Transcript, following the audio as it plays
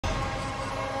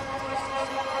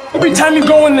Every time you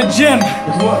go in the gym,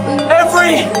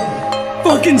 every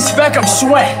fucking speck of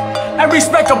sweat, every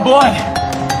speck of blood,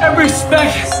 every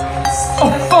speck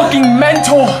of fucking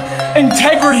mental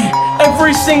integrity,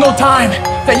 every single time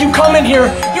that you come in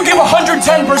here, you give 110%.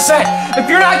 If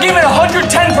you're not giving 110%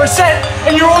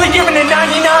 and you're only giving it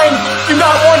 99, you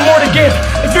got one more to give.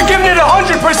 If you're giving it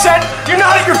 100%, you're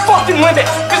not at your fucking limit,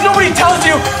 because nobody tells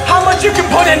you how much you can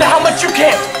put in and how much you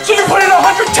can't. So you put in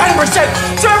 110%,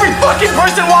 so every fucking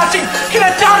person watching can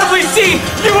undoubtedly see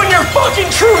you and your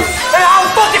fucking truth and how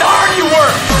fucking hard you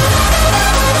work.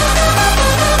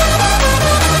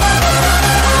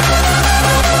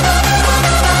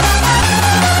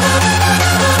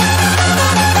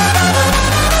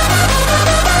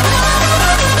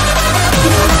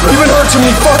 You've been hurt too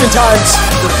many fucking times.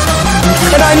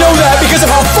 And I know that because of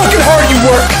how fucking hard you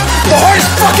work. The hardest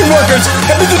fucking workers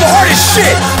have been through the hardest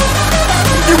shit.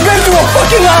 You've been through a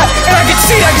fucking lot, and I can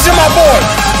see that because you're my boy.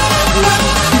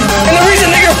 And the reason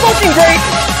that you're fucking great,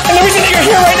 and the reason that you're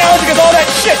here right now is because all that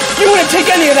shit, you wouldn't take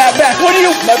any of that back, would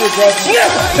you? Never, bro.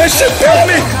 Never. That shit failed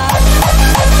me.